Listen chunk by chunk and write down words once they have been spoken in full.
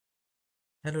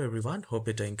Hello everyone, hope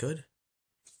you're doing good.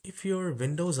 If your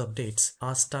Windows updates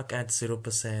are stuck at 0%,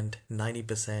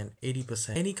 90%,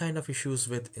 80%, any kind of issues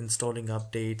with installing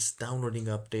updates, downloading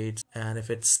updates, and if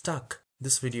it's stuck,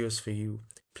 this video is for you.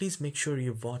 Please make sure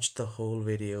you watch the whole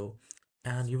video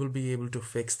and you will be able to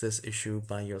fix this issue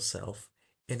by yourself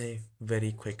in a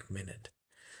very quick minute.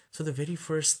 So the very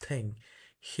first thing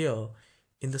here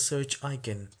in the search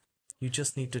icon, you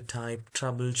just need to type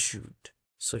troubleshoot.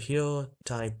 So here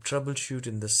type troubleshoot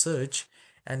in the search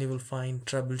and you will find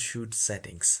troubleshoot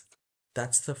settings.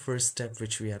 That's the first step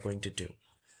which we are going to do.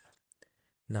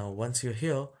 Now once you're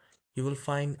here, you will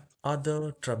find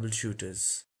other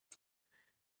troubleshooters.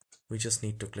 We just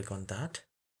need to click on that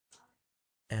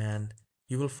and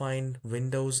you will find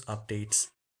Windows updates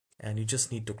and you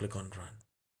just need to click on run.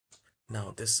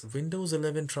 Now this Windows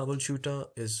 11 troubleshooter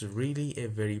is really a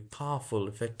very powerful,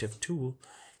 effective tool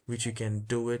which you can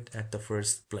do it at the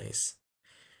first place.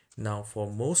 Now for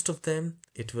most of them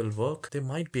it will work. There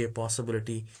might be a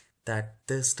possibility that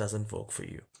this doesn't work for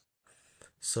you.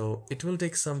 So it will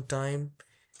take some time,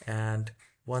 and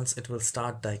once it will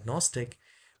start diagnostic,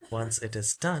 once it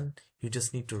is done, you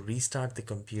just need to restart the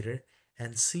computer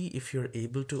and see if you're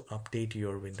able to update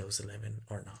your Windows 11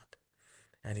 or not.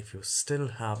 And if you still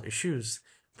have issues,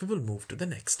 we will move to the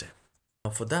next step.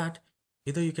 Now for that,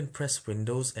 either you can press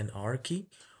Windows and R key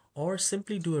or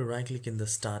simply do a right click in the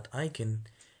start icon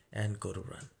and go to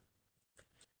run.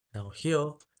 Now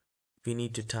here we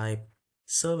need to type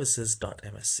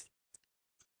services.msc.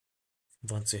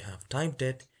 Once you have typed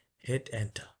it, hit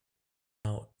enter.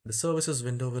 Now the services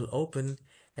window will open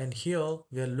and here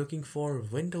we are looking for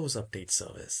Windows Update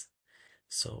service.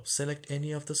 So select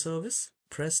any of the service,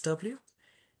 press W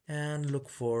and look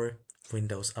for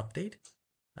Windows Update.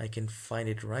 I can find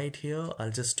it right here.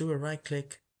 I'll just do a right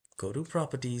click, go to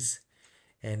properties,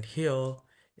 and here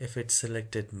if it's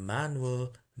selected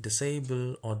manual,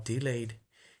 disable or delayed,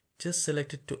 just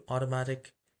select it to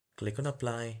automatic, click on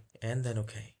apply and then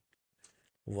OK.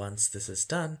 Once this is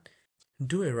done,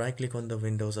 do a right click on the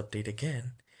Windows Update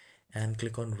again and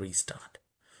click on restart.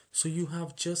 So you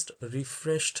have just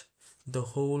refreshed the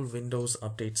whole Windows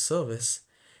Update service,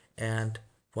 and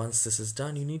once this is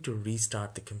done, you need to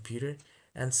restart the computer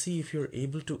and see if you're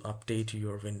able to update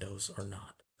your Windows or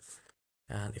not.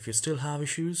 And if you still have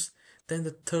issues, then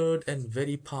the third and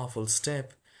very powerful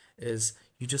step is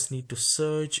you just need to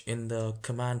search in the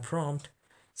command prompt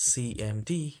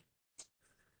cmd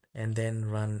and then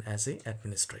run as an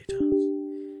administrator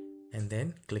and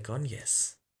then click on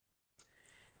yes.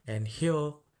 And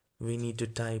here we need to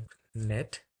type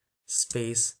net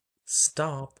space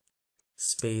stop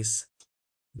space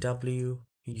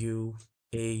WUAUSERV.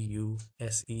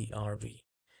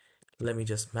 Let me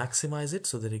just maximize it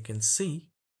so that you can see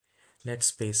net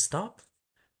space stop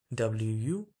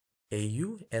WUAUSERV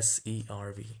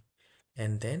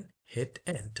and then hit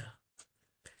enter.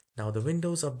 Now the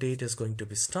Windows update is going to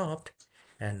be stopped,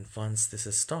 and once this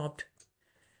is stopped,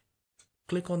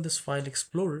 click on this file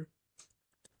explorer.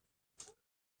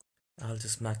 I'll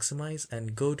just maximize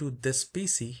and go to this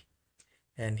PC,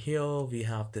 and here we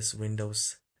have this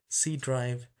Windows C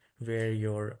drive where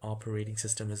your operating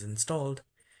system is installed.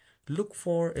 Look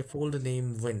for a folder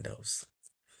named Windows,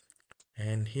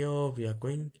 and here we are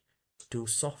going to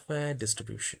software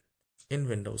distribution in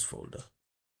Windows folder.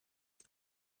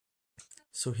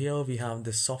 So here we have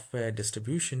this software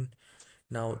distribution.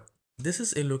 Now this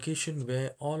is a location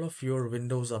where all of your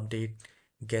Windows update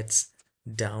gets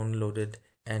downloaded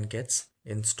and gets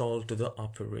installed to the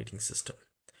operating system.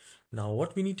 Now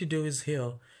what we need to do is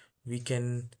here we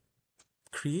can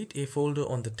create a folder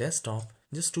on the desktop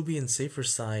just to be in safer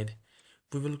side.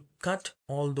 We will cut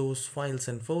all those files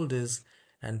and folders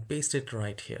and paste it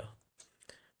right here.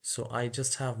 So I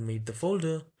just have made the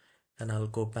folder and I'll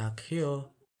go back here.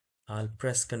 I'll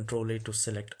press Ctrl A to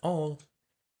select all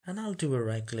and I'll do a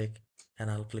right click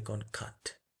and I'll click on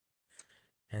cut.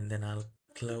 And then I'll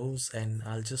close and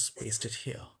I'll just paste it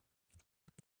here.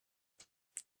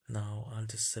 Now I'll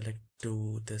just select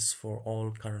do this for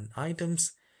all current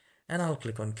items and I'll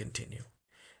click on continue.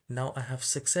 Now I have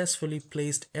successfully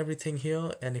placed everything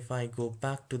here, and if I go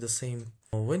back to the same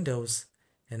Windows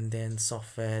and then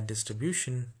software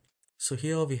distribution, so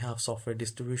here we have software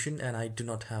distribution and I do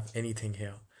not have anything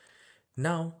here.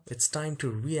 Now it's time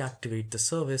to reactivate the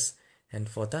service, and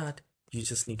for that you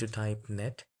just need to type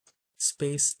net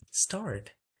space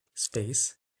start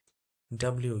space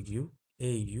WUAUSERV.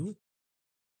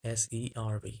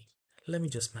 Let me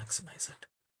just maximize it.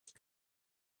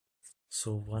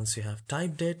 So once you have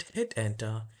typed it, hit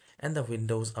enter and the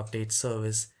Windows Update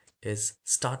service is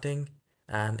starting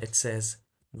and it says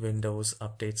Windows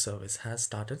Update service has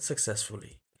started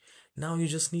successfully. Now you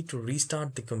just need to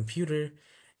restart the computer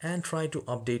and try to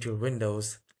update your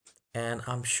Windows, and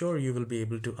I'm sure you will be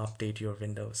able to update your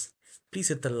Windows. Please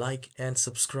hit the like and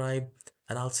subscribe,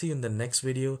 and I'll see you in the next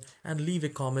video, and leave a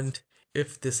comment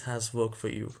if this has worked for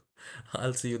you.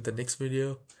 I'll see you in the next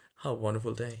video. Have a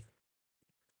wonderful day.